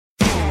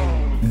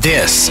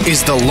This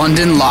is the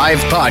London Live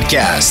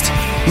Podcast.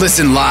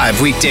 Listen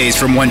live weekdays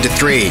from 1 to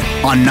 3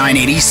 on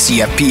 980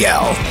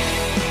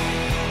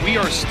 CFPL. We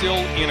are still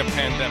in a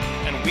pandemic,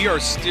 and we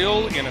are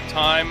still in a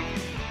time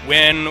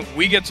when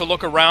we get to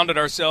look around at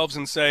ourselves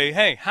and say,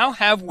 hey, how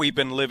have we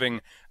been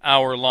living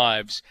our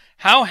lives?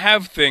 How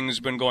have things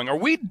been going? Are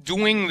we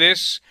doing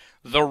this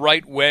the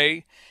right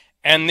way?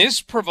 And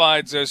this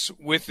provides us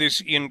with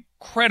this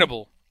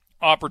incredible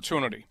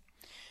opportunity.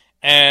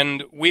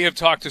 And we have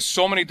talked to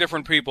so many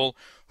different people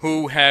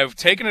who have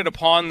taken it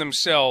upon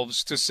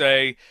themselves to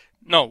say,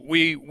 no,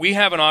 we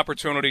have an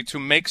opportunity to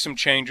make some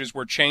changes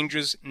where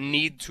changes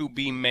need to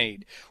be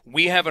made.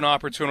 We have an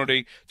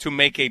opportunity to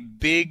make a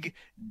big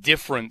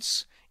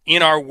difference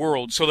in our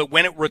world so that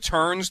when it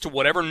returns to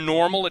whatever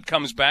normal it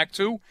comes back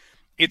to,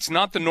 it's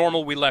not the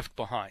normal we left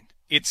behind.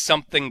 It's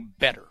something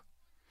better.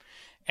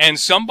 And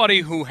somebody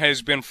who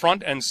has been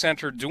front and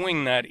center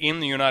doing that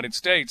in the United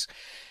States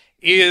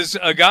is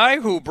a guy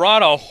who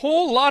brought a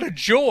whole lot of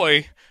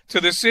joy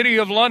to the city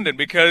of London,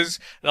 because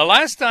the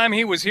last time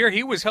he was here,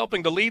 he was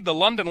helping to lead the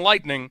London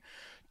Lightning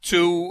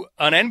to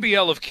an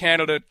NBL of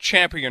Canada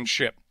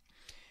championship.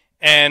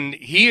 And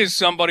he is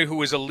somebody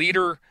who is a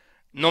leader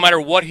no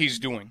matter what he's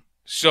doing.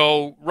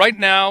 So right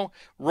now,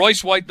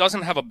 Royce White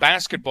doesn't have a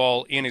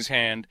basketball in his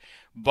hand,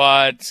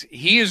 but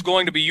he is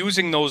going to be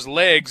using those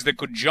legs that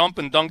could jump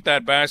and dunk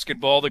that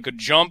basketball, that could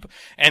jump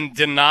and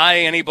deny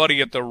anybody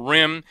at the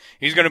rim.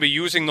 He's going to be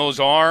using those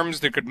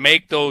arms that could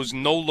make those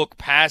no-look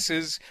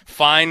passes,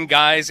 find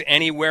guys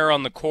anywhere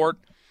on the court.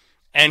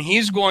 And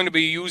he's going to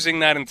be using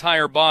that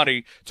entire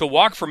body to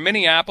walk from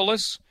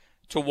Minneapolis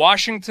to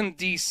Washington,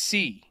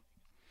 D.C.,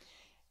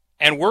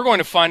 and we're going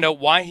to find out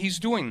why he's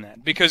doing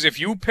that. Because if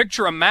you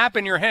picture a map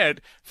in your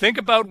head, think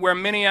about where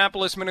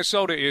Minneapolis,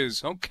 Minnesota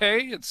is.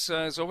 Okay, it's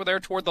over there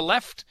toward the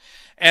left.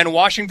 And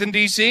Washington,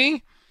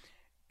 D.C.,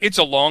 it's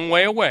a long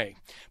way away.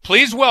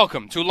 Please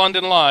welcome to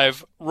London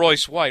Live,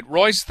 Royce White.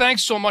 Royce,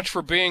 thanks so much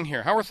for being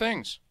here. How are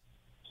things?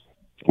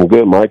 I'm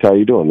good, Mike. How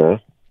you doing, man?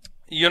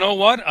 You know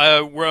what?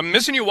 We're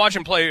missing you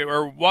watching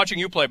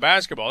you play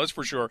basketball, that's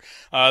for sure.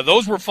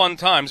 Those were fun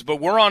times,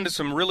 but we're on to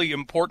some really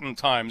important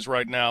times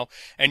right now.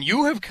 And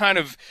you have kind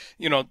of,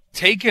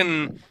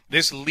 taken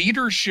this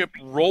leadership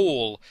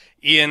role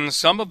in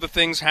some of the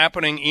things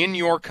happening in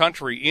your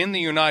country, in the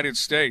United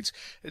States.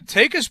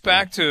 Take us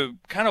back to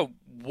kind of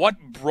what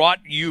brought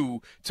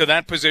you to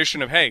that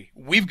position of, hey,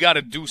 we've got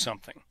to do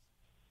something.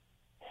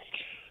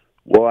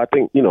 Well, I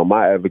think,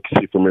 my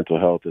advocacy for mental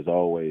health has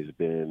always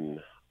been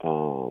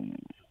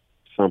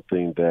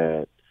something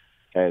that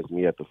has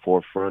me at the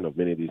forefront of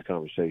many of these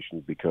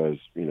conversations because,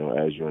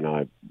 as you and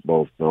I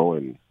both know,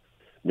 and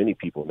many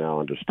people now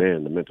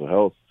understand, the mental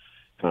health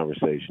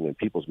conversation and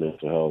people's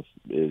mental health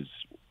is,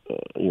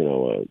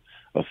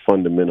 a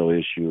fundamental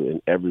issue in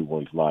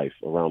everyone's life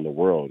around the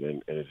world.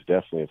 And it's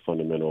definitely a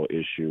fundamental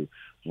issue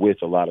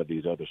with a lot of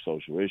these other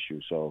social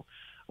issues. So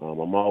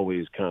I'm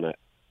always kind of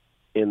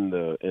in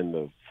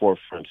the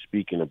forefront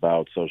speaking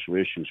about social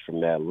issues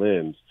from that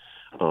lens.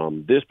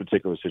 This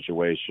particular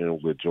situation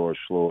with George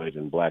Floyd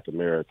and Black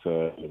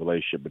America, the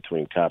relationship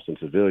between cops and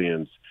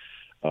civilians,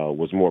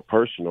 was more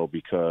personal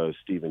because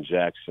Stephen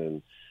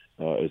Jackson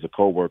is a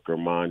coworker of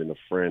mine and a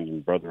friend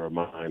and brother of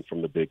mine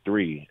from the Big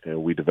Three,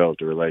 and we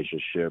developed a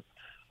relationship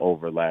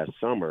over last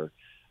summer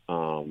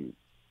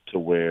to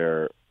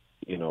where,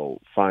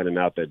 finding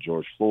out that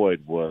George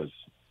Floyd was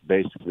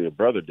basically a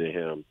brother to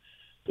him,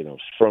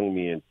 sprung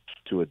me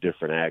into a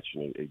different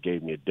action. It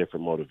gave me a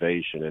different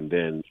motivation. And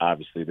then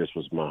obviously this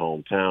was my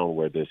hometown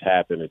where this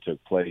happened. It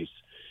took place.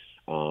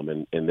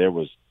 And there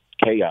was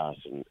chaos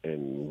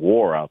and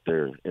war out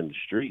there in the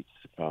streets,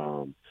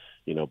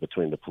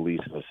 between the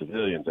police and the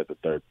civilians at the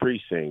 3rd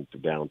Precinct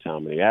of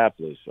downtown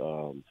Minneapolis,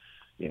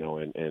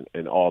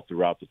 and all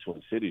throughout the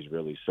Twin Cities,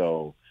 really.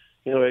 So,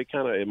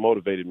 it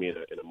motivated me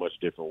in a much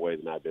different way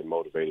than I've been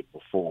motivated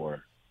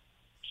before.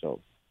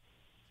 So.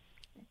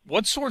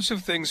 What sorts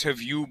of things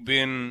have you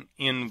been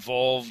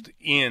involved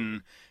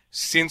in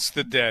since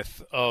the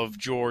death of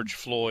George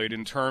Floyd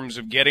in terms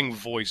of getting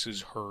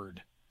voices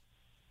heard?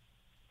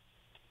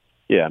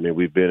 Yeah,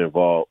 we've been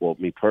involved. Well,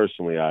 me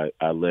personally,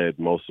 I led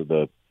most of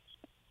the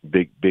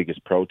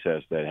biggest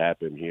protests that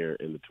happened here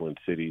in the Twin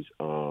Cities,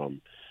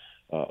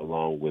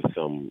 along with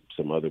some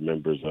other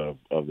members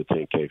of the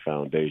 10K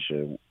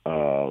Foundation.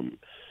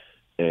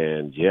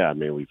 And yeah,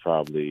 we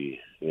probably,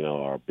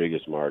 our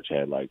biggest march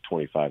had like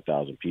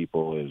 25,000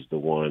 people. Is the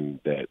one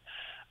that,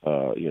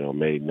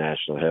 made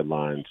national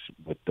headlines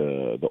with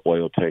the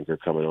oil tanker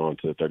coming on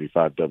to the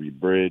 35W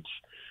bridge.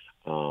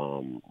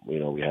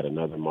 We had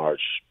another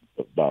march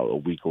about a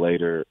week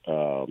later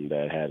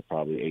that had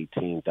probably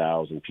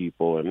 18,000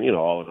 people. And,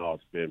 all in all,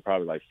 it's been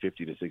probably like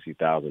 50 to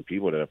 60,000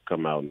 people that have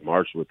come out and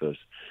marched with us.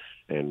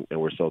 And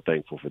we're so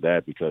thankful for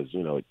that because,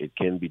 it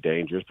can be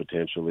dangerous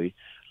potentially.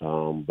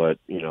 But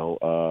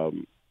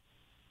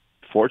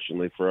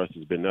fortunately for us,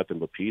 it's been nothing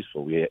but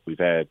peaceful. We've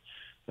had,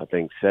 I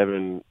think,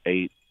 7,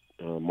 8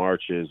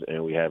 marches,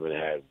 and we haven't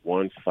had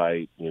one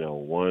fight,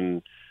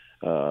 one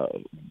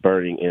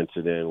burning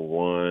incident,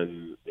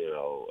 one,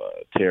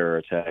 terror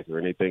attack or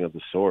anything of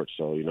the sort.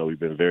 So, we've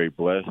been very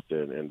blessed,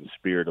 and the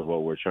spirit of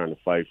what we're trying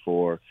to fight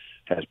for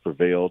has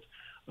prevailed.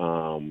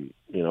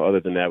 Other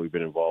than that, we've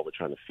been involved with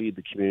trying to feed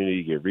the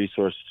community, give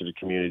resources to the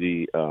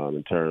community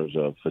in terms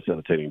of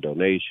facilitating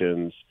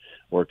donations,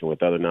 working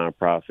with other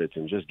nonprofits,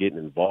 and just getting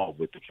involved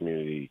with the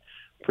community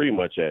pretty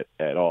much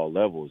at all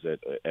levels,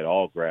 at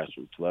all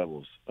grassroots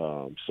levels.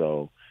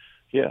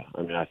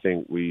 I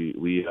think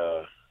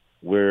we're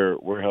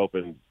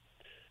helping,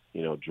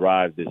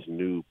 drive this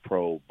new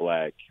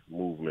pro-Black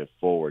movement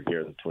forward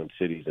here in the Twin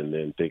Cities, and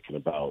then thinking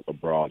about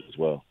abroad as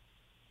well.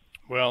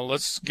 Well,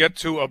 let's get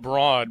to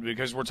abroad,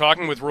 because we're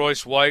talking with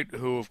Royce White,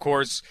 who, of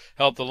course,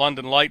 helped the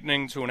London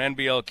Lightning to an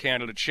NBL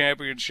Canada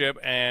championship,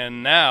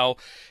 and now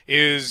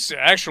is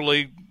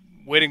actually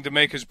waiting to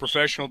make his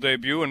professional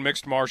debut in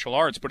mixed martial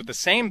arts. But at the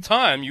same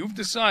time, you've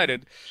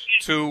decided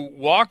to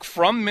walk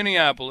from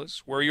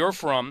Minneapolis, where you're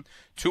from,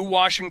 to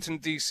Washington,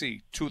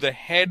 D.C., to the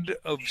head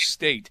of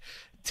state.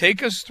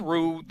 Take us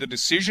through the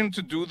decision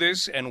to do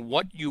this and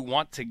what you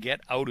want to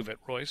get out of it,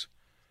 Royce.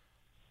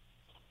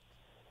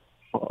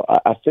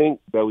 I think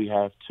that we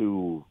have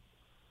to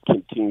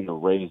continue to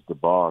raise the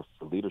bar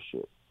for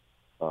leadership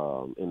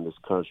in this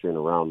country and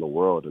around the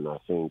world. And I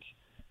think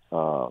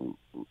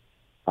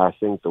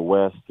the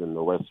West and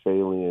the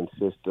Westphalian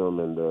system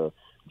and the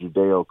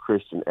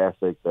Judeo-Christian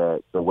ethic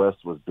that the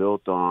West was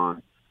built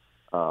on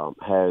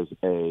has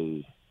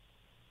a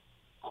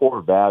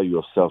core value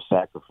of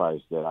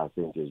self-sacrifice that I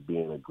think is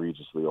being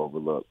egregiously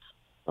overlooked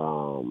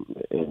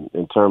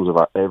in terms of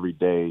our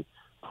everyday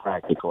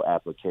practical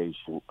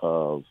application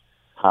of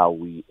how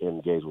we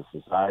engage with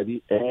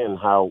society and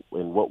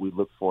what we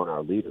look for in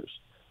our leaders.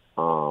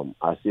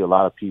 I see a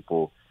lot of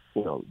people,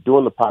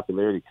 doing the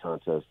popularity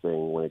contest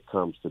thing when it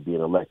comes to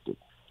being elected.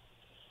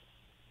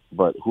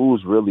 But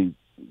who's really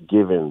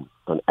given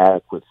an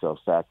adequate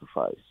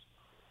self-sacrifice?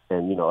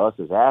 And, us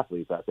as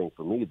athletes, I think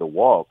for me, the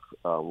walk,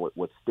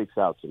 what sticks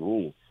out to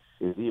me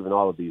is even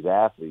all of these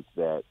athletes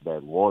that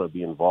want to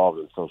be involved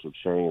in social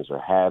change or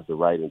have the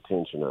right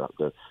intention or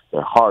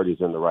their heart is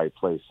in the right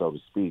place, so to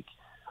speak.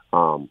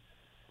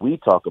 We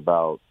talk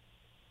about,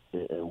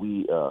 and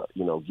we,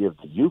 give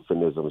the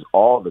euphemisms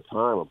all the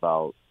time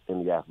about,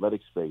 in the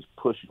athletic space,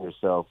 pushing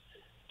yourself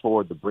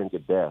toward the brink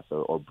of death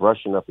or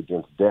brushing up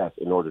against death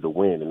in order to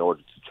win, in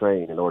order to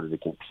train, in order to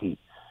compete.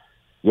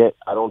 Yet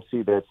I don't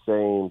see that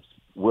same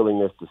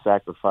willingness to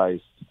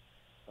sacrifice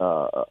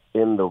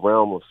in the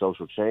realm of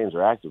social change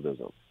or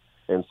activism.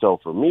 And so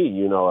for me,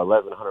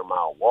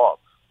 1,100-mile walk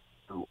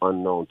through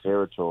unknown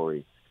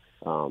territory,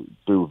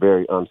 through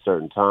very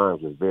uncertain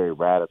times with very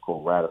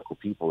radical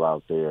people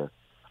out there,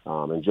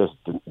 and just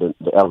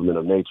the element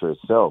of nature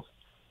itself,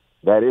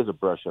 that is a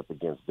brush up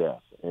against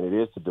death. And it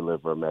is to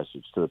deliver a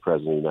message to the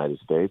President of the United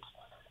States.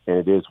 And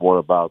it is one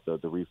about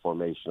the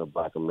reformation of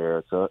Black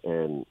America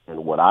and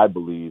what I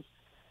believe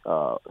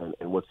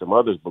and what some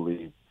others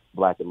believe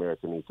Black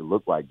America needs to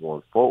look like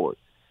going forward.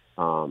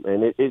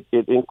 And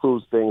it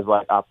includes things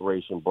like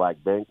Operation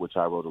Black Bank, which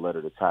I wrote a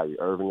letter to Kyrie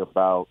Irving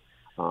about,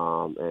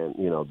 and,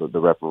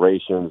 the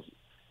Reparations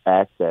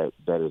Act that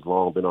has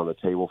long been on the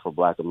table for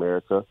Black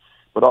America,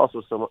 but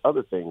also some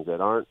other things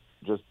that aren't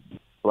just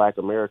Black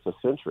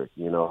America-centric,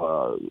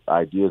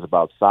 ideas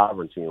about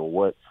sovereignty and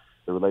what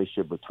the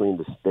relationship between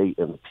the state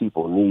and the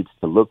people needs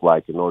to look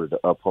like in order to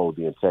uphold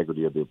the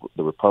integrity of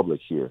the republic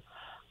here.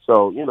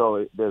 So,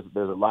 there's a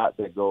lot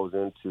that's going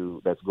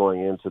into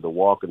the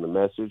walk and the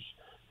message,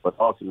 but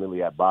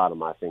ultimately at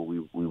bottom, I think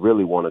we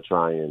really want to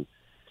try and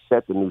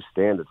set the new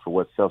standard for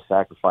what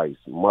self-sacrifice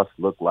must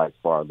look like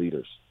for our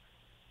leaders.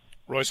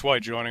 Royce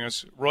White joining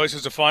us. Royce,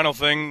 as a final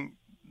thing,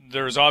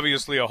 there's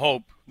obviously a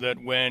hope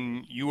that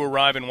when you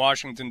arrive in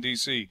Washington,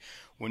 D.C.,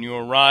 when you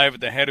arrive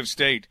at the head of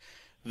state,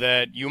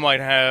 that you might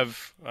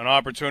have an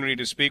opportunity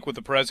to speak with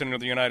the President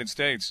of the United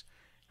States.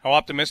 How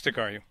optimistic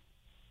are you?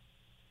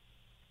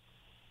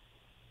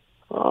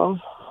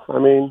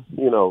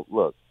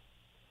 Look,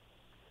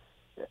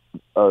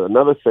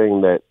 another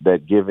thing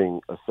that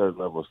giving a certain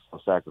level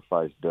of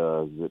sacrifice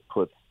does, it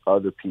puts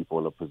other people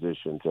in a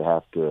position to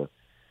have to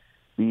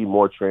be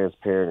more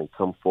transparent and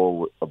come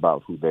forward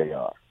about who they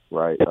are,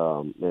 right?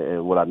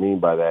 And what I mean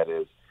by that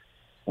is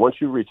once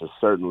you reach a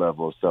certain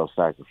level of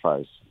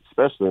self-sacrifice,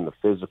 especially in the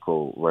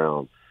physical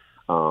realm,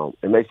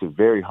 it makes it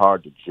very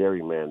hard to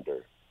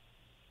gerrymander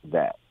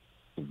that.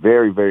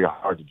 Very, very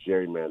hard to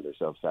gerrymander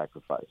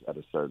self-sacrifice at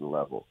a certain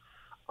level.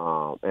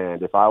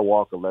 And if I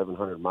walk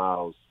 1,100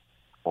 miles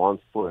on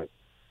foot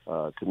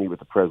to meet with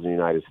the President of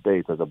the United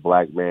States as a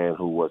Black man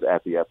who was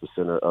at the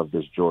epicenter of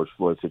this George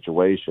Floyd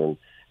situation,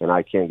 and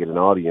I can't get an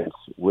audience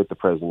with the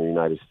President of the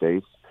United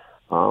States,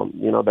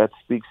 that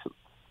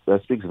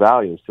speaks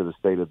volumes to the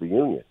state of the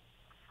union.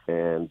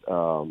 And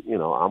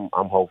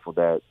I'm hopeful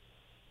that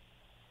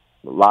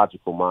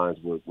logical minds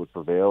would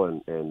prevail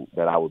and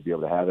that I would be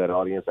able to have that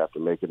audience after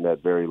making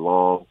that very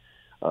long,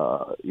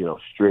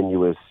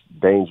 strenuous,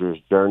 dangerous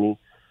journey.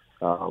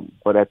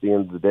 But at the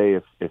end of the day,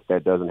 if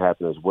that doesn't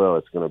happen as well,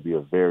 it's going to be a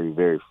very,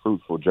 very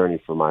fruitful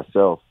journey for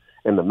myself.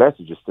 And the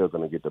message is still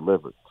going to get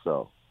delivered.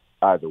 So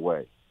either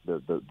way,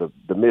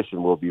 the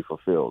mission will be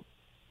fulfilled.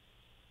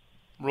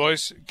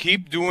 Royce,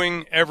 keep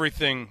doing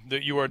everything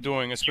that you are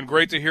doing. It's been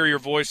great to hear your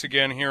voice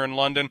again here in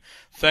London.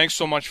 Thanks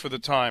so much for the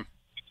time.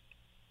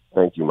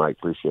 Thank you, Mike.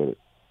 Appreciate it.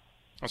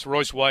 That's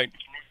Royce White.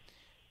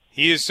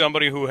 He is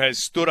somebody who has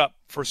stood up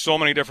for so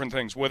many different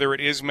things, whether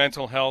it is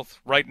mental health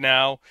right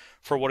now,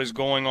 for what is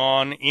going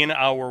on in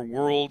our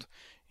world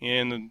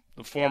in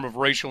the form of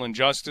racial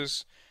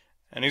injustice.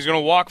 And he's going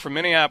to walk from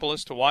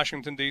Minneapolis to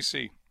Washington,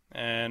 D.C.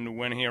 And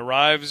when he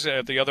arrives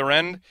at the other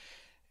end,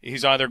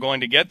 he's either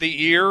going to get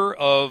the ear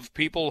of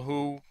people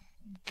who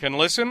can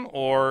listen,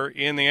 or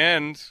in the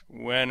end,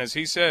 when, as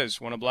he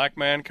says, when a black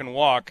man can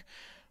walk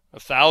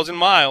 1,000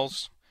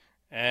 miles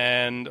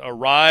and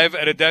arrive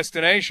at a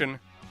destination,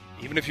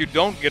 even if you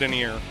don't get an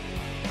ear,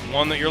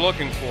 one that you're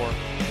looking for,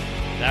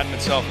 that in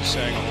itself is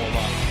saying a whole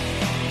lot.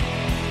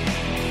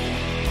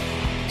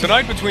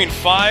 Tonight between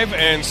 5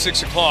 and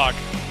 6 o'clock,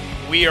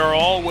 we are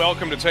all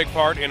welcome to take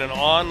part in an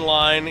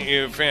online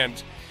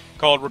event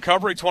called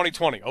Recovery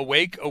 2020,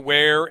 Awake,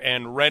 Aware,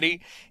 and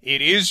Ready.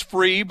 It is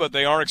free, but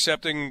they are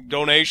accepting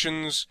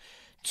donations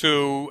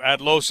to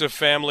Adlosa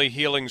Family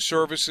Healing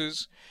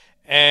Services.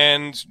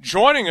 And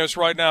joining us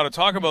right now to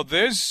talk about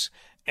this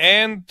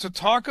and to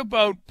talk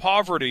about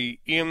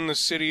poverty in the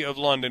city of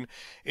London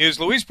is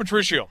Luis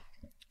Patricio.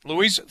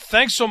 Luis,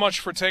 thanks so much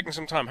for taking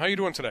some time. How are you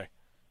doing today?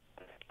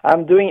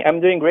 I'm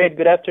doing great.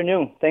 Good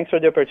afternoon. Thanks for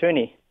the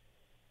opportunity.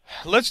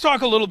 Let's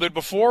talk a little bit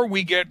before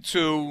we get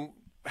to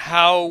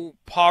how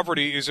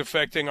poverty is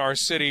affecting our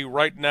city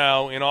right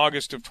now in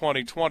August of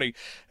 2020.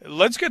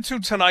 Let's get to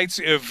tonight's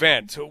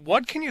event.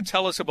 What can you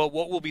tell us about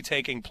what will be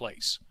taking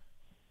place?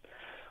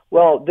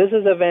 Well, this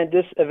event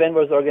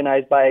was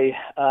organized by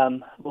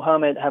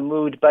Muhammad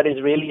Hamoud, but it's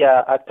really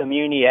a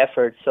community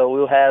effort. So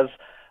we'll have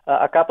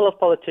a couple of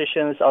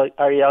politicians,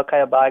 Ariel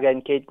Kayabaga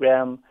and Kate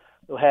Graham.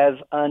 We'll have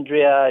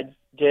Andrea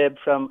Jib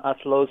from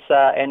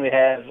Atlosa, and we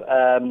have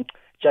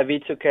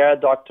Javid Sukera,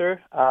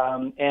 doctor,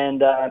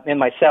 and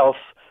myself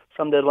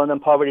from the London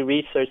Poverty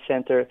Research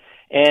Center.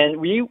 And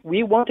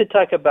we want to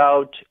talk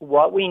about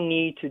what we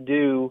need to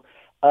do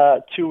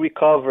to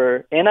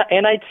recover. And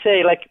I'd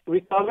say, like,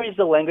 recovery is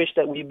the language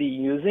that we'll be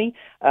using,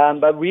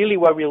 but really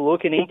what we're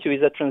looking into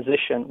is a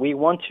transition. We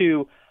want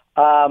to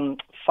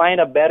find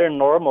a better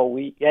normal.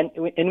 We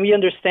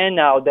understand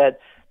now that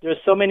there's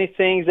so many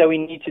things that we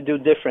need to do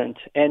different,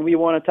 and we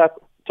want to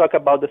talk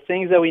about the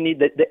things that we need,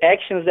 the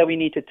actions that we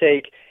need to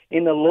take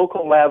in the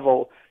local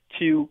level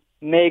to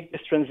make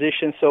this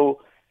transition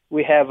so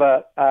we have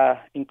a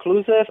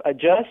inclusive, a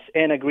just,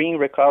 and a green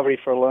recovery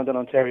for London,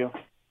 Ontario.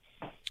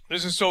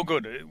 This is so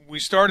good. We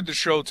started the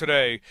show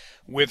today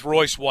with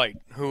Royce White,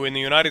 who in the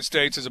United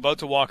States is about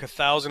to walk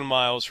 1,000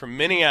 miles from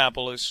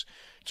Minneapolis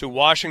to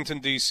Washington,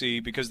 D.C.,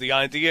 because the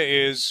idea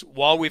is,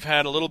 while we've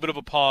had a little bit of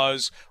a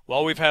pause,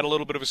 while we've had a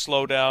little bit of a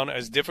slowdown,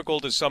 as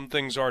difficult as some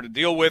things are to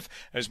deal with,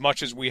 as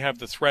much as we have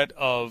the threat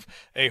of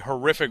a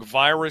horrific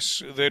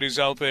virus that is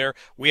out there,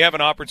 we have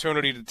an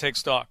opportunity to take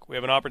stock. We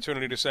have an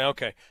opportunity to say,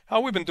 okay, how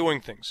have we been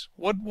doing things?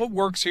 What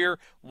works here?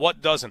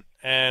 What doesn't?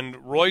 And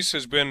Royce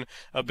has been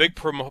a big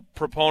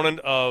proponent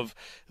of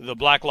the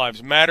Black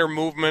Lives Matter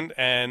movement,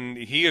 and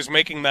he is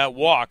making that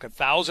walk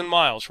 1,000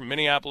 miles from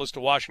Minneapolis to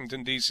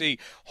Washington, D.C.,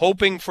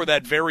 hoping for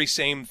that very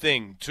same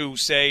thing, to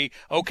say,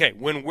 okay,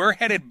 when we're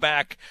headed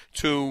back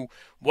to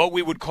what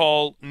we would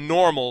call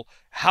normal,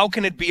 how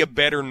can it be a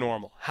better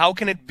normal? How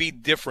can it be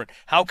different?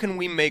 How can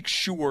we make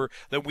sure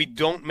that we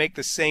don't make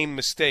the same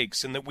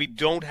mistakes and that we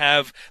don't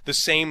have the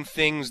same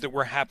things that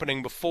were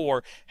happening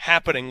before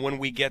happening when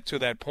we get to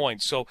that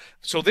point? So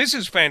this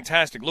is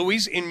fantastic.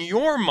 Luis, in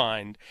your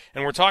mind,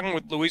 and we're talking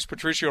with Luis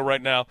Patricio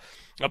right now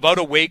about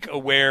Awake,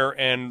 Aware,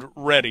 and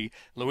Ready.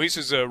 Luis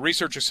is a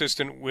research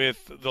assistant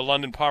with the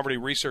London Poverty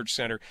Research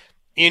Center.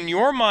 In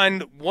your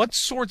mind, what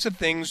sorts of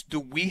things do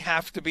we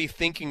have to be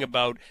thinking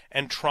about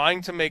and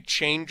trying to make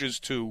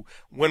changes to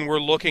when we're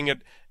looking at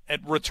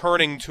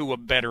returning to a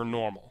better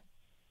normal?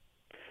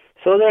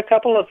 So there are a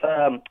couple of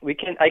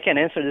I can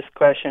answer this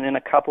question in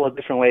a couple of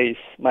different ways,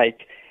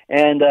 Mike.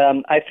 And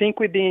I think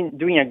we've been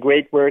doing a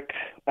great work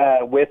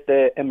with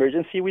the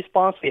emergency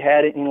response we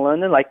had in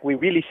London. Like, we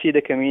really see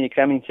the community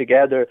coming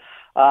together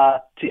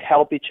to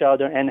help each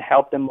other and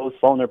help the most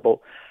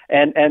vulnerable.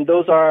 And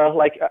those are,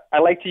 like, I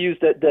like to use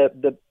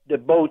the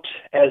boat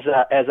as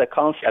a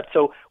concept.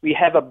 So we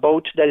have a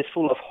boat that is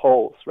full of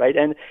holes, right?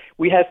 And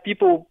we have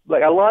people,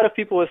 like a lot of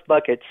people with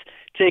buckets,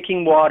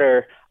 taking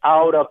water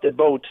out of the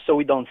boat so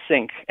we don't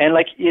sink. And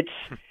like,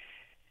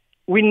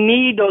 we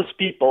need those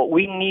people.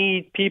 We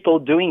need people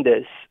doing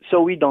this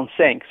so we don't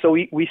sink, so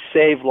we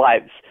save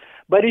lives.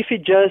 But if we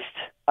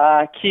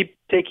just keep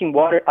taking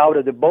water out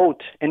of the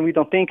boat and we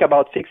don't think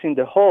about fixing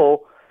the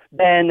hole,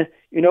 then,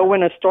 you know,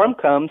 when a storm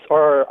comes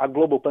or a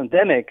global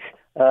pandemic,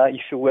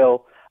 if you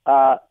will,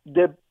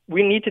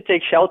 we need to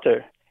take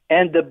shelter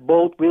and the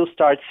boat will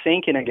start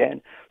sinking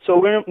again. So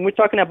when we're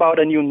talking about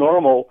a new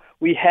normal,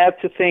 we have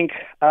to think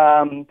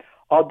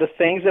of the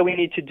things that we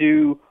need to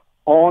do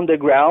on the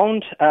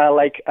ground,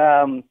 like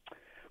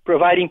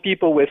providing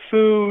people with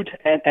food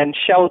and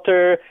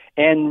shelter,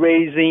 and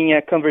raising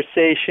a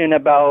conversation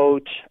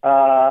about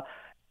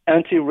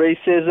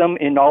anti-racism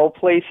in all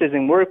places,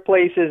 in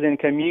workplaces, in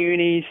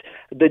communities,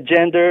 the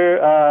gender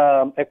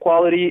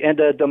equality and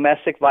the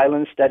domestic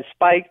violence that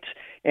spiked,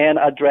 and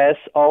address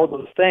all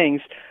those things.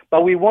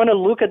 But we want to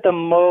look at the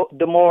more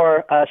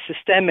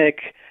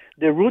systemic,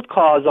 the root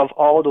cause of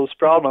all those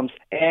problems.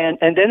 And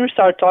then we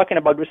start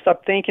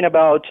thinking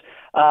about,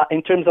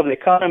 in terms of the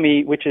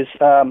economy, which is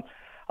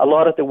a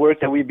lot of the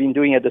work that we've been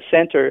doing at the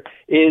center,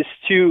 is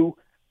to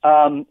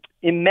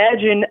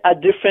imagine a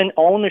different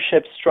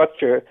ownership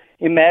structure.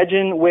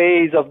 Imagine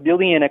ways of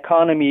building an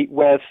economy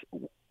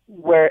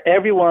where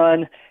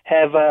everyone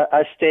have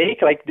a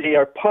stake, like they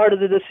are part of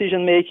the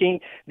decision making,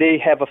 they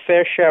have a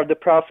fair share of the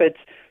profits.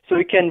 So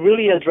we can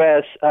really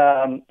address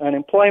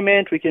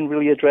unemployment, we can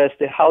really address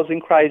the housing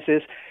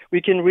crisis,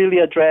 we can really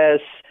address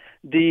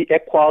the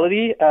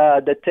equality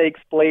that takes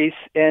place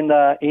in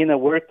a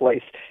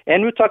workplace.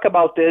 And we'll talk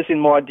about this in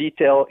more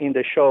detail in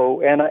the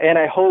show. And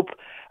I hope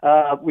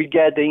we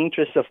get the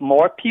interest of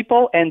more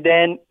people, and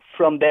then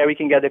from there we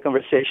can get the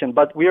conversation.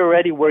 But we're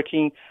already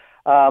working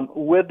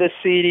with the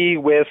city,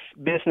 with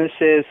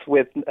businesses,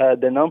 with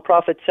the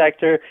nonprofit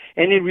sector,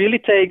 and it really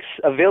takes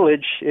a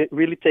village, it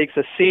really takes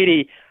a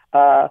city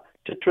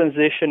to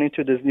transition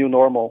into this new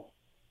normal.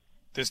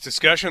 This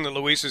discussion that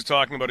Luis is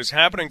talking about is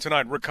happening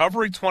tonight.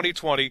 Recovery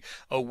 2020,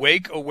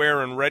 Awake,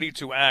 Aware, and Ready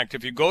to Act.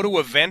 If you go to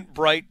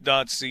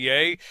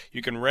eventbrite.ca,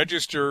 you can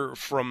register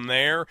from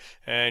there,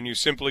 and you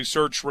simply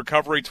search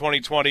Recovery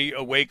 2020,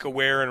 Awake,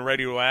 Aware, and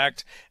Ready to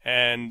Act,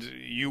 and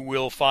you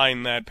will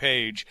find that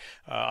page.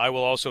 I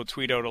will also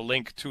tweet out a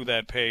link to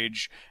that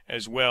page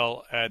as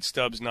well at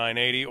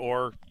Stubbs980,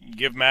 or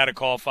give Matt a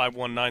call,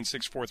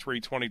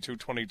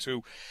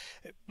 519-643-2222.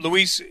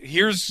 Luis,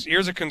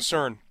 here's a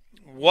concern.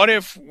 What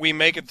if we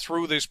make it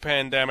through this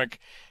pandemic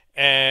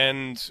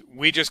and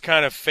we just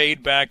kind of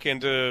fade back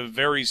into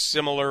very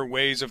similar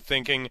ways of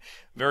thinking,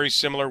 very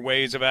similar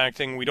ways of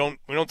acting? We don't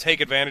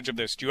take advantage of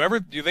this. Do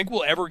you think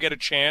we'll ever get a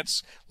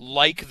chance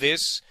like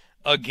this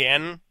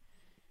again?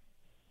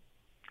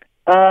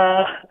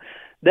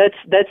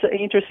 That's an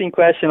interesting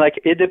question. Like,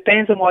 it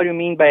depends on what you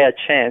mean by a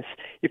chance.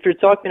 If you're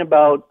talking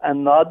about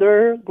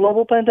another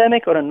global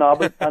pandemic or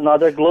another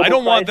global I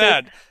don't want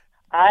crisis,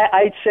 that.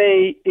 I'd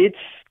say it's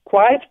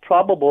quite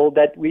probable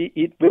that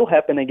it will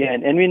happen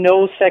again, and we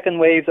know second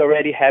waves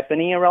already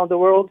happening around the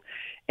world,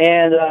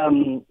 and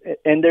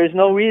there's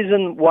no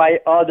reason why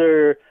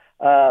other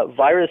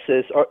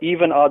viruses or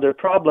even other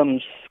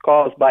problems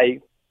caused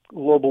by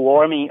global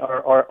warming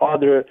or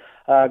other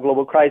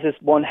global crises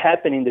won't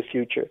happen in the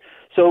future.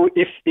 So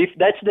if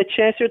that's the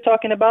chance you're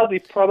talking about, we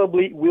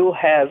probably will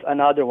have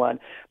another one.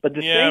 But the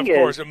thing of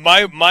course.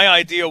 My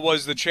idea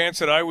was, the chance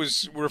that I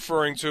was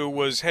referring to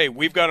was, hey,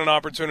 we've got an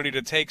opportunity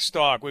to take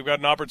stock. We've got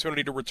an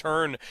opportunity to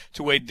return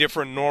to a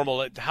different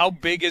normal. How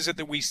big is it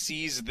that we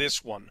seize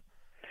this one?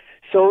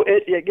 So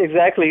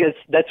exactly,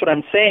 that's what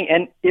I'm saying.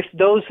 And if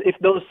those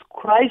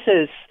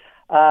crises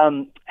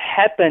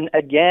happen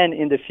again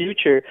in the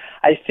future,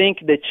 I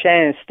think the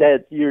chance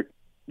that you're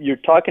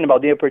talking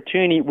about, the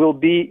opportunity won't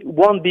be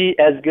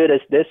as good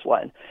as this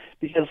one,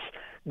 because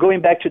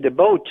going back to the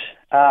boat,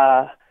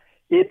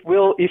 it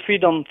will, if we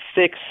don't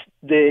fix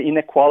the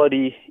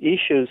inequality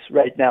issues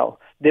right now,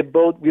 the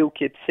boat will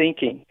keep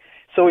sinking.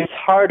 So it's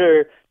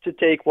harder to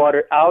take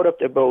water out of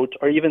the boat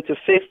or even to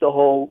fix the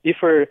hole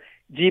if we're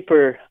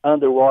deeper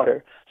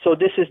underwater. So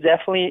this is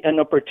definitely an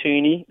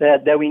opportunity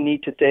that we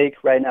need to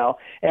take right now.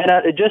 And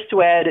just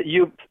to add,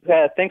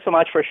 thanks so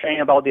much for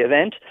sharing about the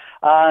event.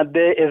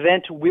 The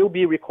event will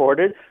be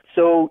recorded.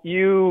 So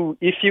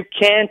if you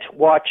can't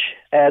watch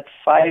at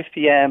 5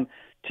 p.m.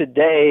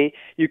 today,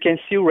 you can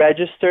still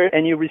register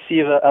and you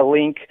receive a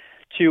link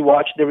to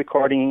watch the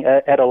recording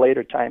at a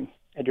later time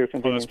at your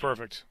convenience. Oh, that's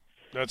perfect.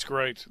 That's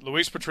great.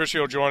 Luis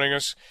Patricio joining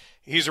us.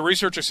 He's a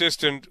research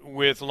assistant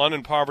with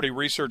London Poverty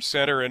Research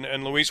Center.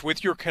 And Luis,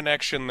 with your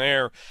connection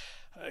there,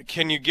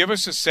 can you give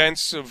us a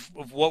sense of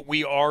what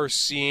we are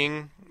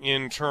seeing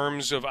in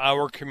terms of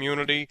our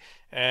community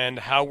and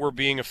how we're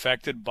being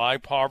affected by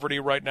poverty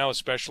right now,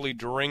 especially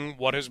during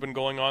what has been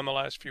going on the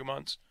last few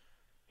months?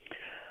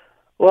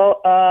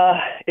 Well,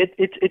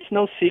 it's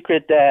no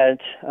secret that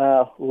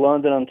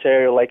London,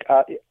 Ontario, like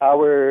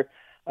our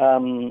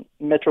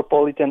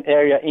metropolitan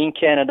area in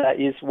Canada,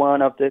 is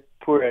one of the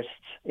poorest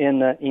in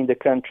the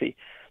country.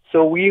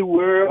 So we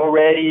were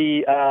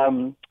already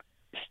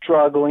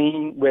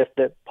struggling with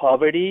the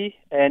poverty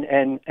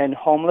and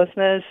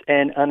homelessness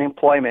and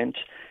unemployment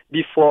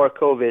before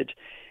COVID.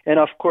 And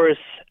of course,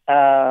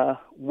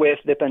 with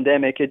the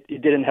pandemic, it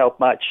didn't help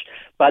much.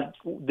 But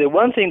the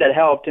one thing that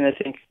helped, and I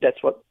think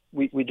that's what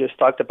we just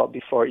talked about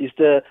before, is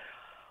the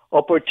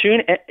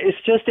opportunity. It's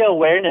just the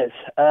awareness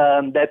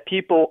that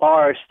people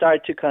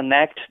start to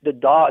connect the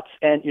dots.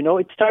 And,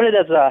 it started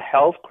as a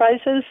health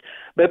crisis,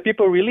 but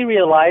people really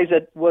realized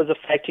that it was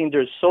affecting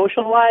their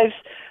social lives,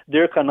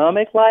 their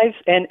economic lives,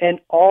 and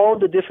all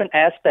the different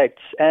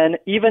aspects. And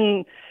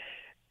even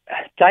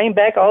tying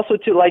back also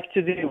to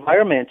the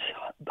environment,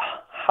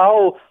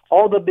 how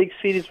all the big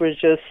cities were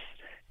just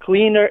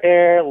cleaner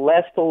air,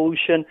 less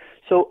pollution.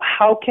 So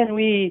how can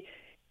we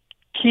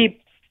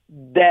keep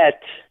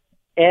that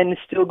and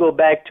still go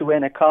back to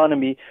an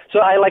economy? So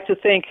I like to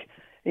think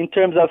in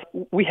terms of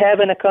we have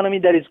an economy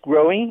that is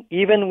growing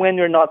even when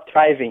we're not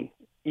thriving,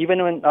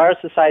 even when our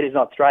society is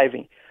not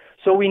thriving.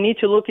 So we need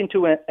to look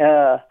into a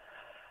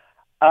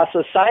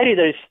society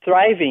that is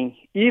thriving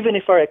even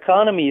if our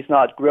economy is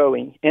not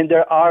growing, and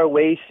there are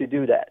ways to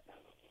do that.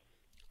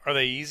 Are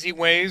they easy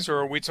ways, or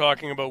are we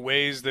talking about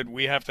ways that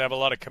we have to have a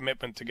lot of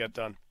commitment to get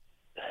done?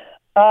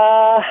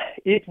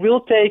 It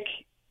will take,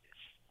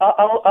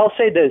 I'll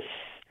say this,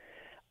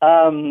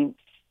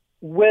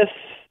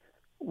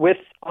 with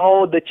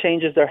all the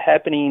changes that are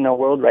happening in our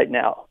world right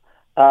now,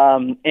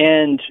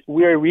 and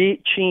we're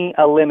reaching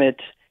a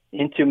limit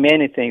into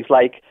many things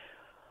like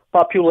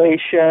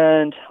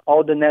population,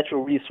 all the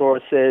natural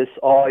resources,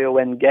 oil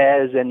and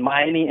gas and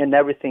mining and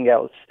everything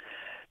else.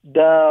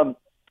 The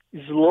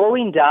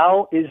slowing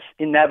down is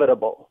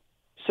inevitable.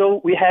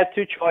 So we have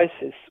two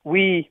choices.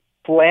 We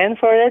plan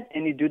for it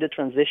and we do the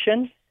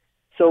transition,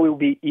 so it will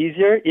be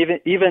easier,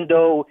 even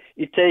though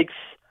it takes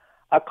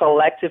a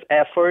collective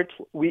effort.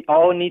 We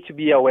all need to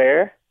be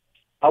aware,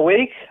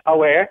 awake,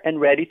 aware,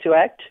 and ready to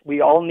act.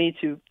 We all need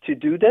to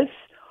do this,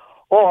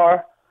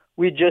 or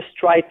we just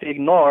try to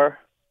ignore,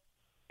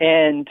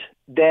 and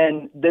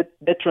then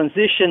the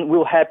transition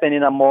will happen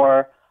in a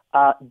more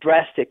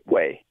drastic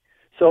way.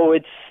 So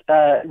it's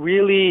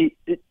really,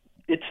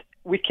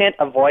 we can't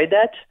avoid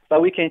that,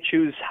 but we can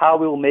choose how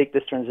we will make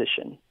this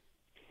transition.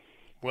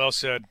 Well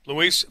said.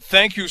 Luis,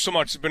 thank you so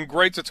much. It's been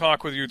great to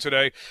talk with you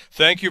today.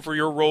 Thank you for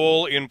your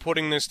role in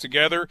putting this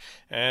together.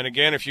 And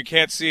again, if you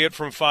can't see it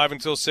from 5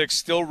 until 6,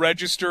 still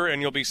register and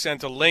you'll be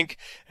sent a link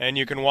and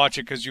you can watch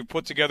it because you've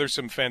put together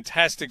some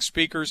fantastic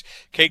speakers.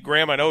 Kate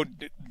Graham, I know,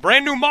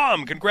 brand new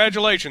mom.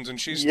 Congratulations. And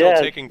she's still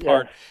taking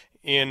part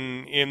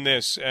in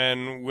this,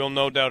 and we'll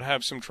no doubt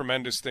have some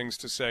tremendous things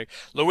to say.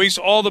 Luis,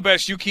 all the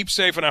best. You keep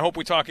safe, and I hope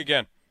we talk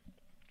again.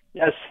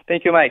 Yes.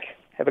 Thank you, Mike.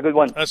 Have a good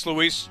one. That's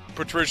Luis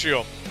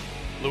Patricio.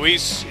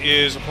 Luis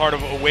is a part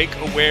of Awake,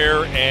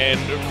 Aware, and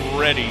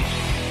Ready.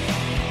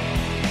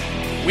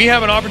 We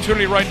have an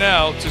opportunity right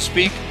now to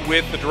speak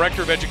with the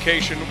Director of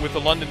Education with the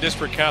London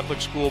District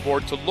Catholic School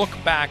Board to look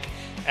back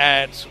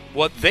at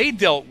what they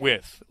dealt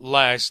with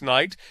last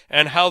night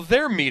and how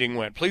their meeting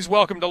went. Please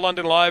welcome to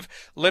London Live,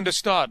 Linda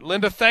Stott.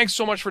 Linda, thanks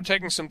so much for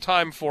taking some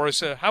time for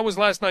us. How was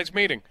last night's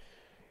meeting?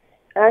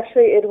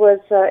 Actually, it was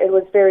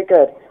very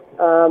good.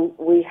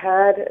 We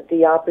had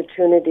the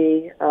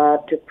opportunity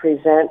to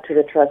present to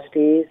the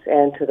trustees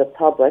and to the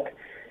public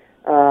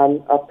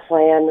a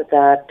plan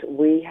that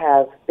we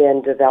have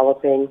been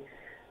developing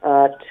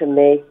to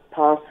make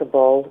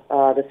possible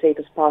the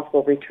safest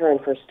possible return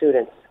for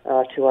students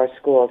to our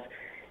schools.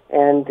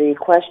 And the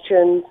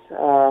questions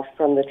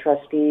from the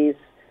trustees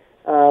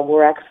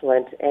were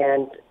excellent,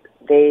 and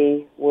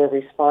they were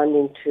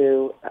responding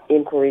to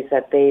inquiries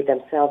that they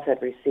themselves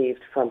had received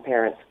from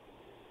parents.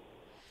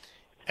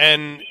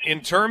 And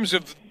in terms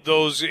of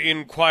those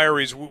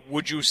inquiries,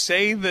 would you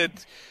say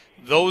that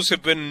those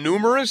have been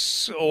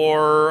numerous,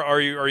 or are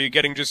you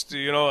getting just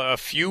a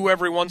few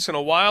every once in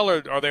a while,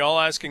 or are they all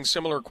asking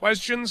similar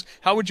questions?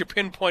 How would you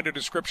pinpoint a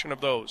description of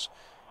those?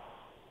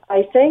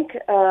 I think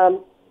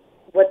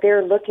what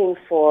they're looking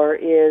for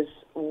is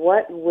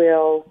what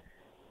will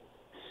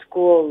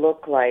school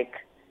look like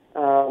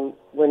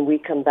when we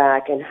come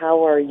back, and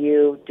how are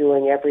you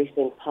doing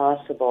everything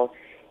possible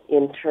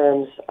in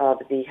terms of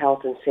the health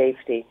and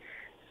safety.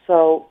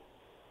 So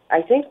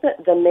I think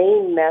that the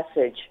main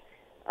message,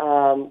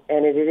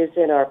 and it is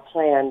in our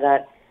plan,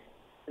 that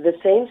the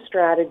same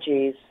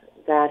strategies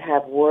that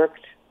have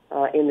worked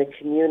in the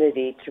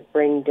community to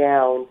bring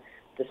down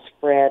the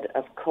spread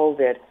of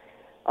COVID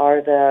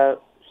are the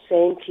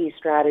same key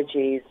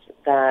strategies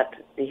that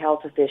the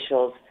health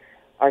officials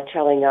are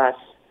telling us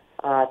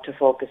to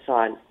focus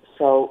on.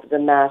 So the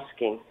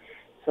masking.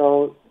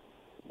 So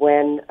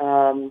when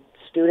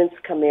students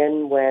come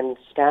in, when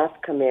staff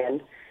come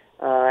in,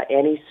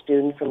 any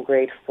student from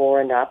grade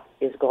 4 and up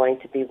is going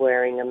to be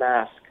wearing a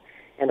mask.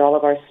 And all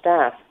of our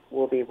staff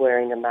will be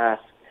wearing a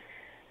mask.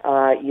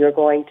 You're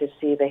going to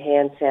see the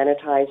hand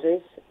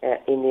sanitizers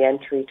in the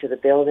entry to the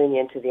building,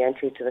 into the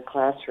entry to the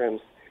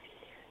classrooms.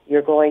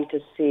 You're going to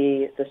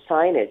see the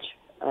signage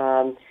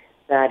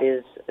that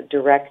is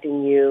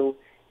directing you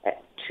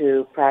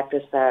to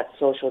practice that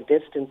social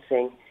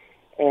distancing.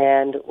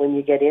 And when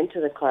you get into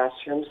the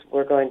classrooms,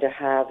 we're going to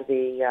have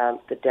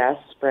the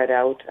desks spread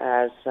out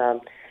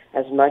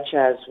as much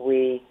as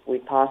we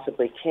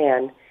possibly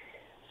can.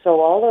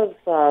 So all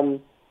of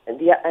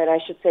and I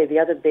should say the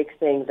other big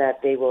thing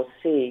that they will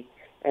see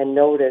and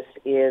notice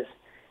is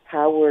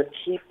how we're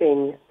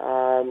keeping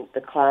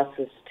the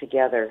classes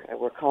together.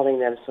 We're calling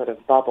them sort of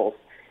bubbles.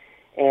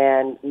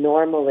 And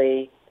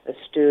normally a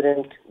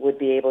student would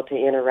be able to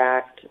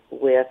interact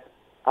with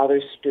other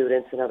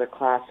students in other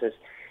classes.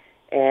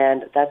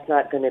 And that's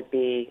not going to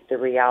be the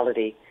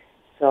reality.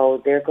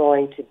 So they're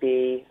going to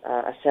be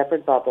a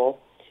separate bubble,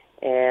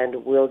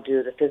 and we'll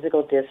do the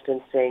physical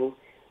distancing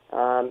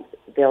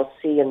They'll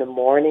see in the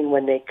morning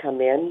when they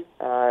come in,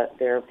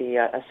 there'll be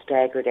a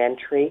staggered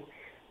entry.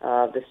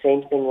 The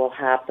same thing will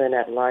happen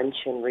at lunch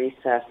and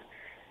recess.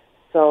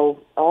 So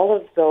all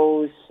of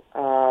those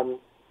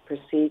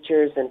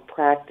procedures and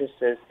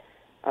practices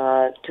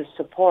to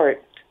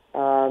support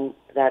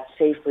that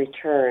safe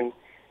return,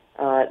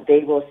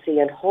 they will see,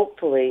 and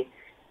hopefully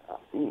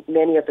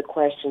many of the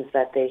questions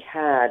that they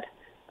had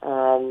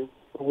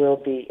will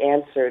be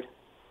answered.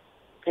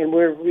 And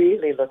we're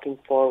really looking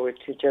forward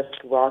to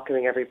just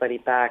welcoming everybody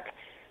back.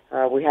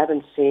 We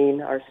haven't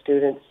seen our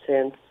students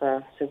since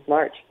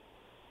March.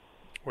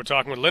 We're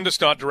talking with Linda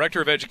Stott, Director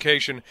of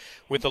Education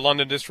with the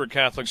London District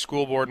Catholic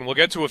School Board, and we'll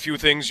get to a few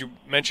things. You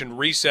mentioned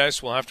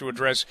recess. We'll have to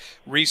address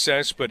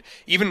recess, but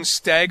even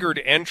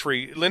staggered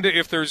entry. Linda,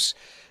 if there's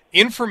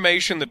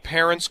information that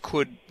parents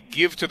could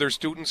give to their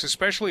students,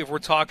 especially if we're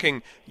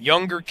talking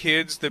younger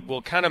kids that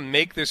will kind of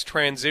make this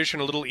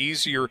transition a little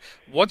easier,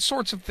 what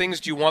sorts of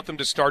things do you want them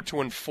to start to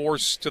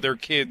enforce to their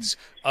kids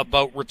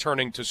about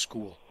returning to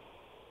school?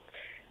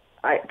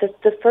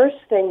 The first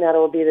thing that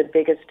will be the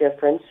biggest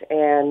difference,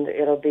 and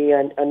it'll be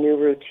a new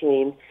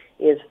routine,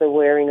 is the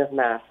wearing of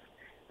masks.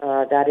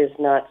 That is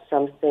not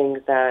something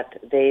that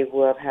they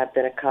would have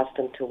been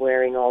accustomed to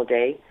wearing all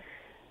day.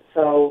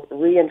 So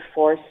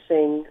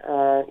reinforcing,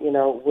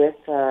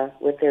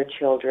 with their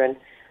children,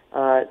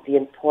 the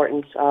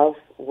importance of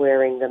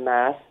wearing the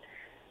mask,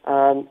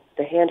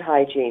 the hand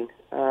hygiene,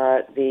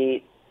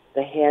 the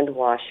hand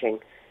washing,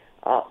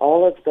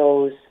 all of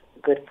those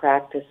good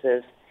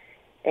practices.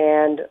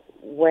 And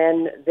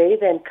when they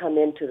then come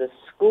into the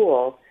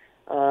school,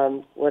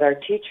 what our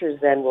teachers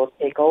then will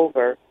take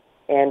over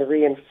and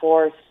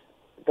reinforce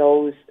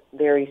those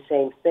very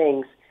same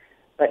things,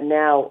 but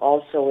now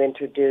also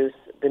introduce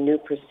the new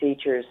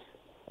procedures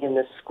in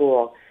the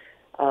school.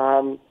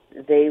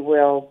 They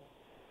will,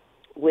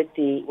 with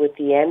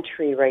the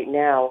entry right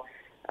now,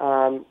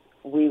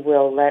 we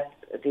will let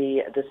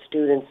the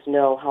students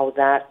know how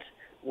that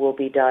will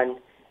be done,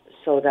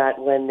 so that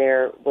when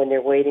they're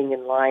waiting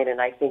in line, and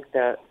I think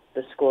the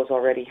schools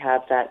already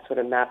have that sort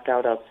of mapped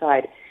out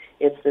outside,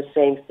 it's the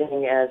same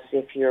thing as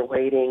if you're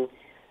waiting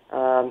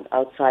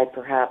outside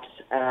perhaps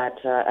at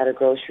a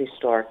grocery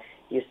store.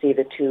 You see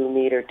the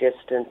 2-meter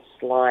distance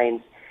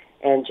lines,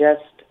 and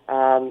just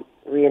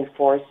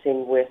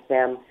reinforcing with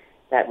them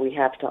that we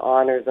have to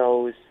honor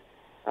those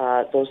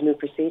new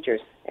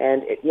procedures.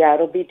 And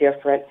it'll be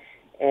different,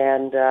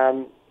 and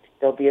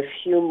there'll be a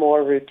few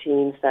more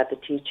routines that the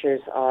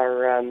teachers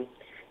are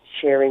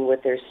sharing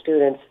with their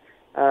students,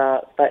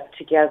 but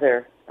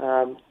together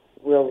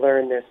we'll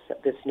learn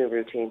this new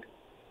routine.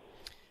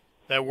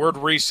 That word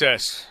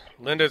recess.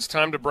 Linda, it's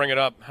time to bring it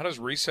up. How does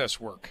recess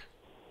work?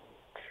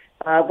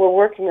 We're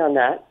working on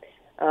that.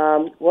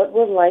 What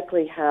will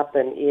likely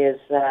happen is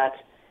that,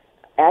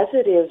 as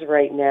it is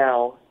right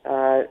now,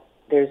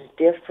 there's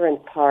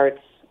different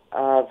parts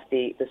of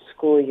the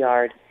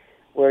schoolyard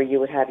where you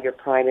would have your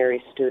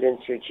primary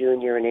students, your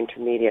junior and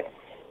intermediate.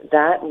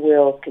 That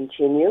will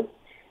continue,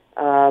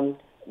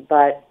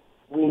 but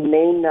we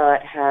may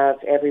not have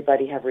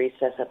everybody have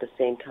recess at the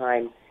same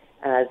time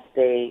as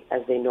they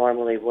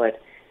normally would.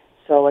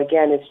 So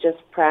again, it's just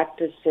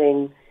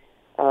practicing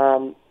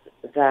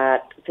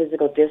that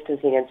physical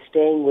distancing and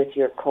staying with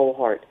your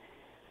cohort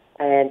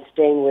and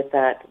staying with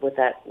that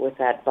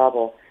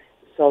bubble.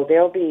 So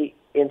there'll be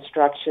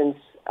instructions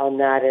on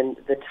that, and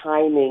the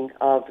timing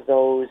of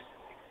those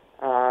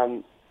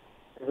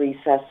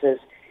recesses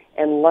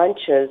and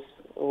lunches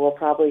will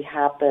probably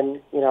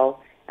happen,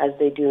 as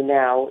they do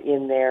now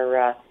in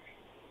their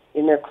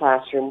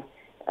classroom.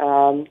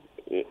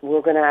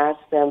 We're going to ask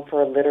them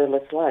for a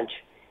litterless lunch,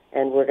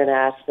 and we're going to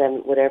ask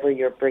them whatever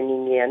you're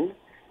bringing in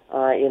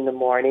the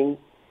morning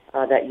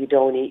that you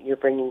don't eat, you're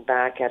bringing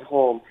back at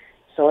home.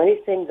 So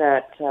anything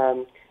that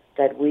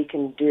we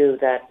can do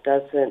that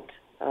doesn't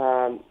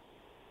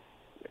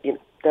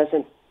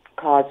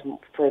cause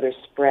further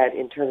spread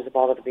in terms of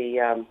all of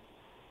the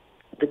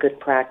good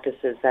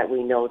practices that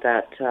we know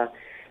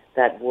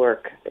that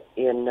work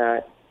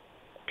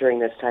during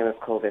this time of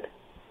COVID.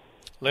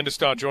 Linda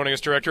Stott joining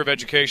us, Director of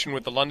Education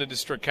with the London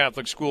District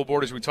Catholic School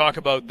Board, as we talk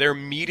about their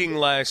meeting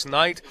last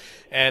night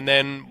and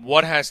then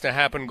what has to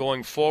happen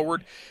going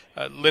forward.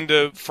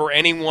 Linda, for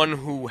anyone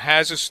who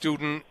has a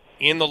student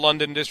in the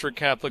London District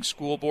Catholic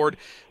School Board,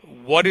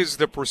 what is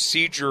the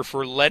procedure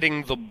for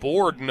letting the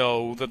board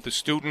know that the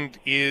student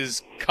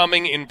is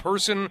coming in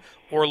person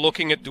or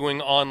looking at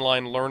doing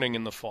online learning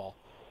in the fall?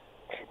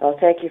 Well,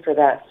 thank you for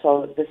that.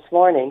 So this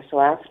morning,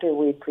 after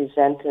we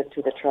presented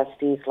to the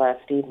trustees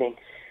last evening,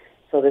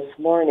 so this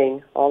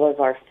morning, all of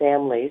our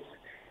families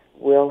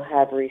will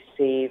have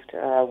received,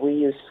 we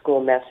use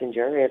School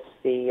Messenger. It's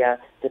the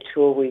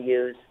tool we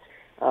use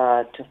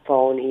to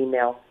phone,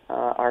 email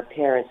our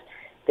parents.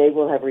 They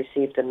will have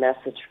received a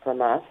message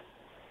from us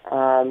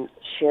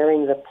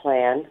sharing the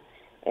plan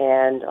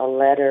and a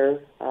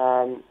letter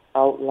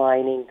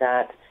outlining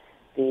that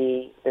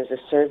there's a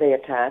survey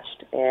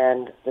attached,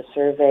 and the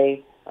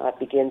survey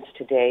begins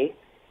today,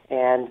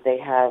 and they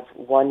have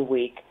 1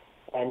 week.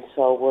 And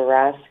so we're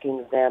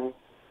asking them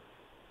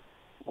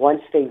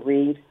once they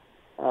read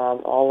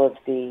all of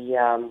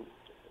the,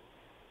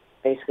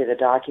 basically the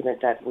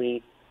document that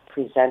we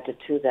presented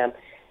to them,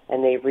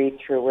 and they read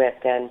through it,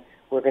 then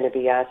we're going to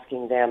be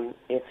asking them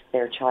if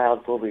their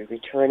child will be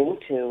returning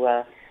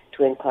to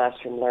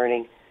in-classroom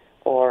learning,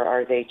 or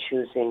are they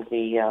choosing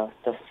the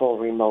full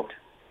remote.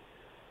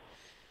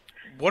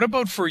 What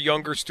about for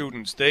younger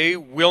students? They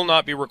will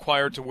not be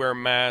required to wear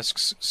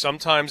masks.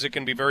 Sometimes it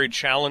can be very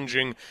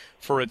challenging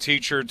for a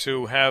teacher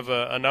to have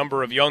a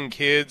number of young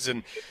kids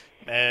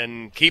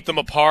and keep them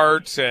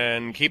apart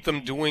and keep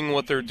them doing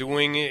what they're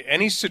doing.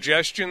 Any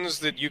suggestions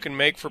that you can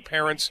make for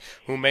parents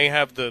who may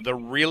have the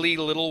really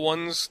little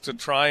ones to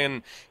try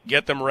and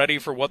get them ready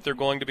for what they're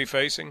going to be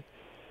facing?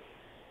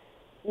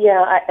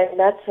 Yeah,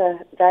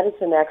 that is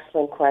an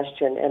excellent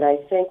question, and I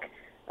think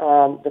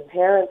the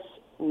parents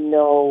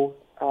know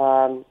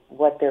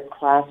what their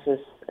classes,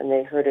 and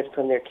they heard it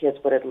from their kids,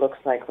 what it looks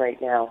like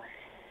right now.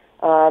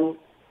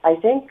 I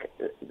think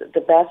the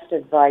best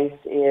advice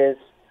is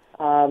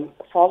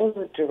follow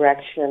the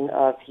direction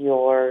of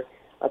your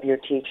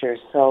teachers.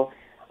 So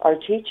our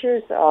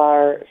teachers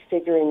are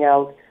figuring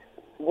out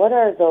what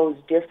are those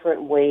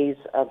different ways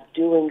of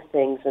doing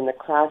things in the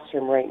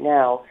classroom right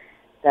now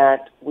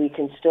that we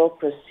can still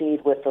proceed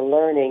with the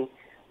learning,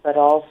 but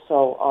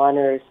also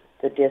honors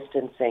the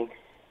distancing.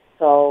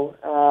 So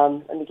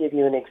let me give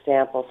you an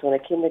example. So in a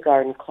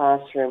kindergarten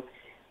classroom,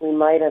 we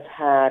might have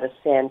had a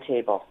sand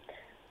table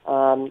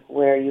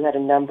where you had a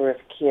number of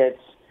kids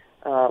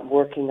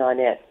working on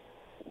it.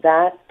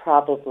 That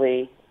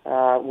probably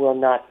will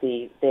not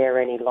be there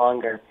any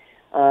longer.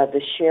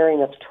 The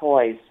sharing of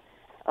toys.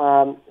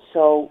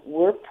 So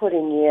we're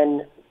putting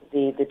in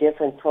the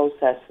different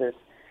processes,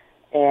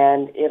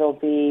 and it'll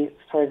be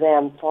for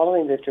them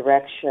following the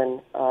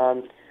direction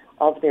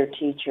of their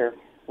teacher.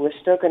 We're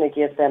still going to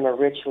give them a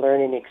rich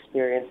learning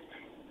experience.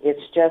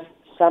 It's just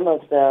some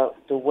of the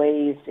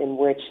ways in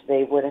which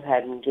they would have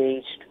had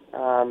engaged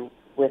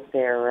with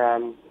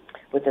their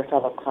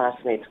fellow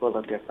classmates will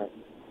look different.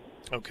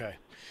 Okay.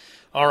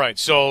 All right.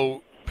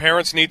 So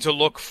parents need to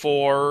look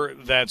for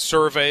that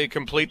survey,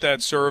 complete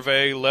that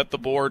survey, let the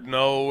board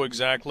know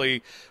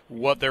exactly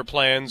what their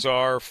plans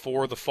are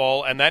for the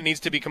fall, and that needs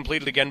to be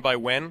completed again by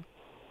when?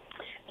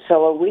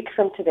 So a week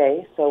from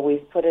today. So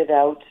we've put it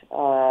out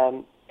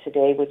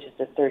today, which is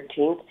the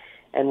 13th,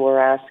 and we're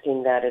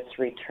asking that it's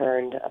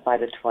returned by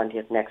the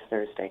 20th, next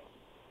Thursday.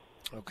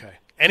 Okay.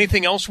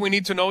 Anything else we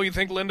need to know, you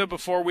think, Linda,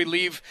 before we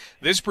leave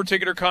this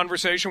particular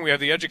conversation? We have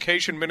the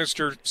education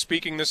minister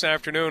speaking this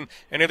afternoon.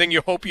 Anything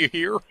you hope you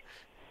hear?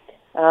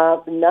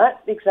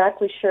 Not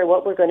exactly sure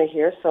what we're going to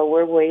hear, so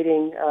we're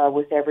waiting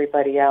with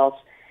everybody else.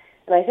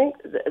 And I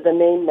think the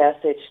main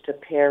message to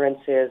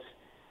parents is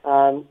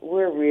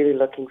we're really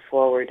looking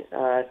forward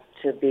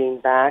to being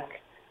back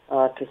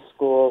to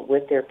school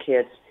with their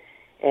kids.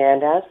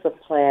 And as the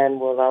plan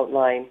will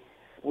outline,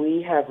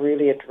 we have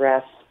really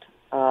addressed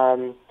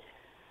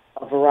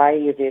a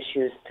variety of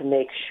issues to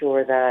make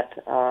sure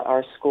that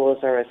our schools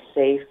are as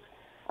safe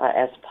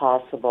as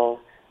possible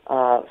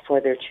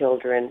for their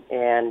children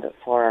and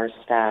for our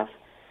staff.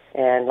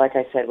 And like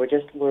I said,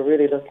 we're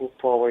really looking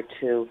forward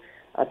to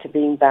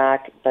being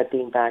back, but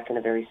being back in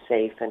a very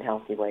safe and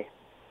healthy way.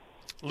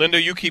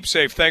 Linda, you keep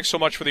safe. Thanks so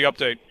much for the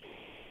update.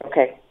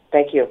 Okay,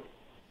 thank you.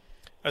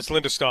 That's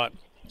Linda Stott.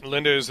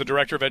 Linda is the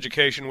Director of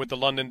Education with the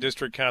London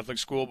District Catholic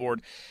School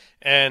Board.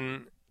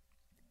 And,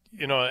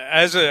 you know,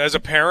 as a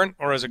parent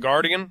or as a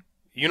guardian,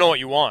 you know what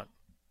you want.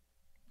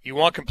 You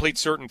want complete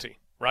certainty,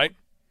 right?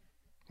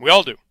 We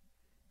all do.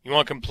 You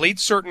want complete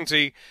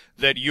certainty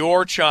that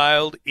your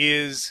child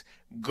is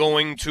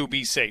going to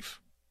be safe.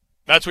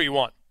 That's what you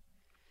want,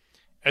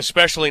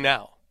 especially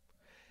now.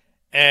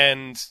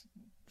 And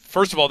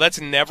first of all, that's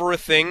never a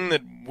thing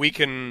that we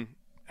can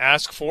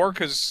ask for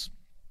because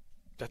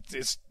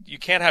you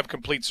can't have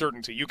complete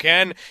certainty. You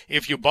can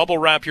if you bubble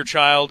wrap your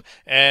child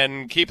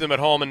and keep them at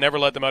home and never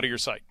let them out of your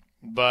sight.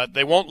 But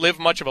they won't live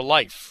much of a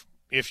life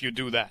if you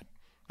do that.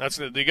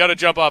 You got to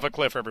jump off a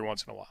cliff every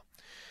once in a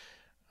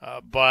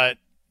while. But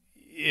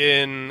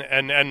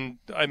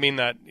I mean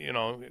that, you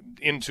know,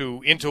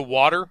 into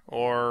water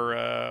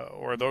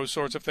or those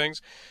sorts of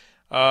things.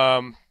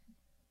 But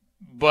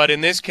in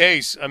this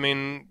case, I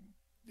mean,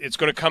 it's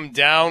going to come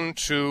down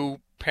to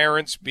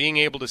parents being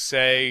able to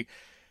say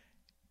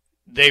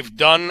they've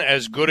done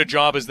as good a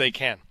job as they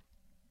can.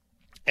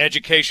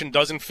 Education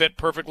doesn't fit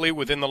perfectly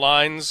within the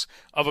lines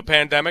of a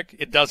pandemic.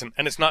 It doesn't,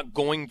 and it's not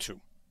going to.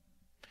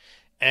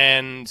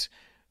 And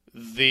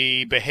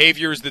the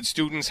behaviors that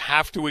students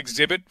have to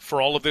exhibit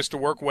for all of this to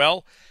work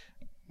well,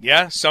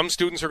 yeah, some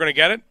students are going to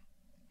get it,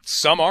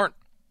 some aren't.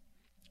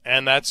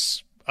 And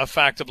that's a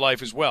fact of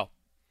life as well.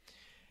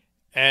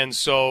 And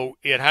so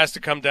it has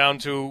to come down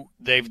to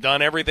they've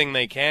done everything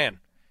they can.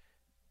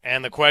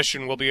 And the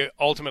question will be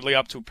ultimately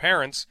up to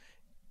parents,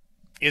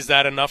 is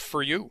that enough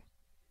for you?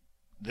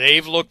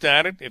 They've looked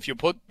at it. If you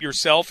put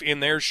yourself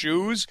in their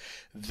shoes,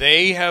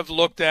 they have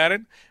looked at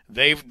it.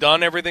 They've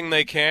done everything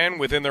they can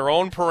within their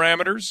own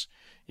parameters.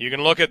 You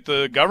can look at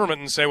the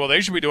government and say, well,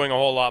 they should be doing a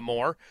whole lot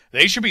more.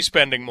 They should be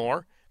spending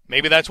more.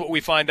 Maybe that's what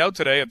we find out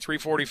today at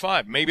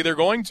 3:45. Maybe they're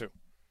going to.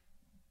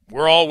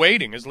 We're all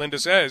waiting. As Linda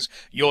says,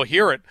 you'll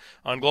hear it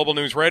on Global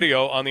News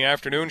Radio on the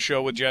afternoon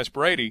show with Jess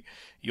Brady.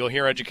 You'll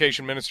hear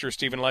Education Minister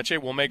Stephen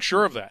Lecce. We'll make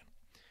sure of that.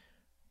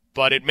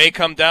 But it may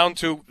come down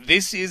to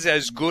this is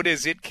as good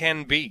as it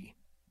can be.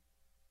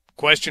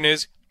 Question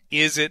is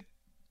it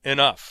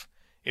enough?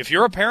 If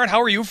you're a parent,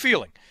 how are you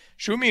feeling?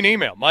 Shoot me an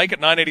email, Mike at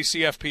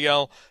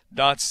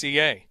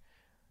 980cfpl.ca.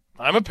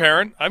 I'm a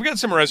parent. I've got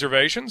some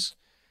reservations.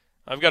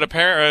 I've got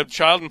a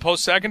child in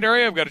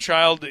post-secondary. I've got a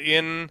child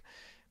in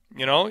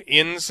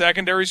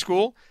secondary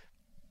school.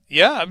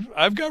 Yeah,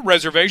 I've got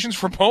reservations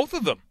for both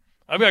of them.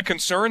 I've got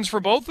concerns for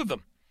both of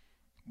them.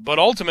 But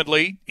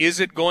ultimately, is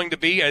it going to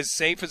be as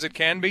safe as it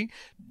can be?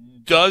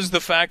 Does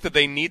the fact that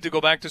they need to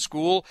go back to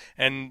school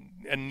and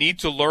need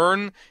to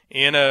learn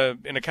in a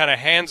kind of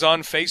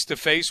hands-on,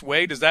 face-to-face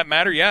way, does that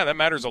matter? Yeah, that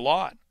matters a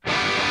lot.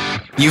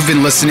 You've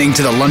been listening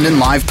to the London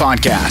Live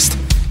Podcast.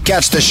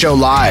 Catch the show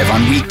live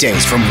on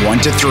weekdays from 1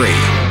 to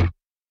 3.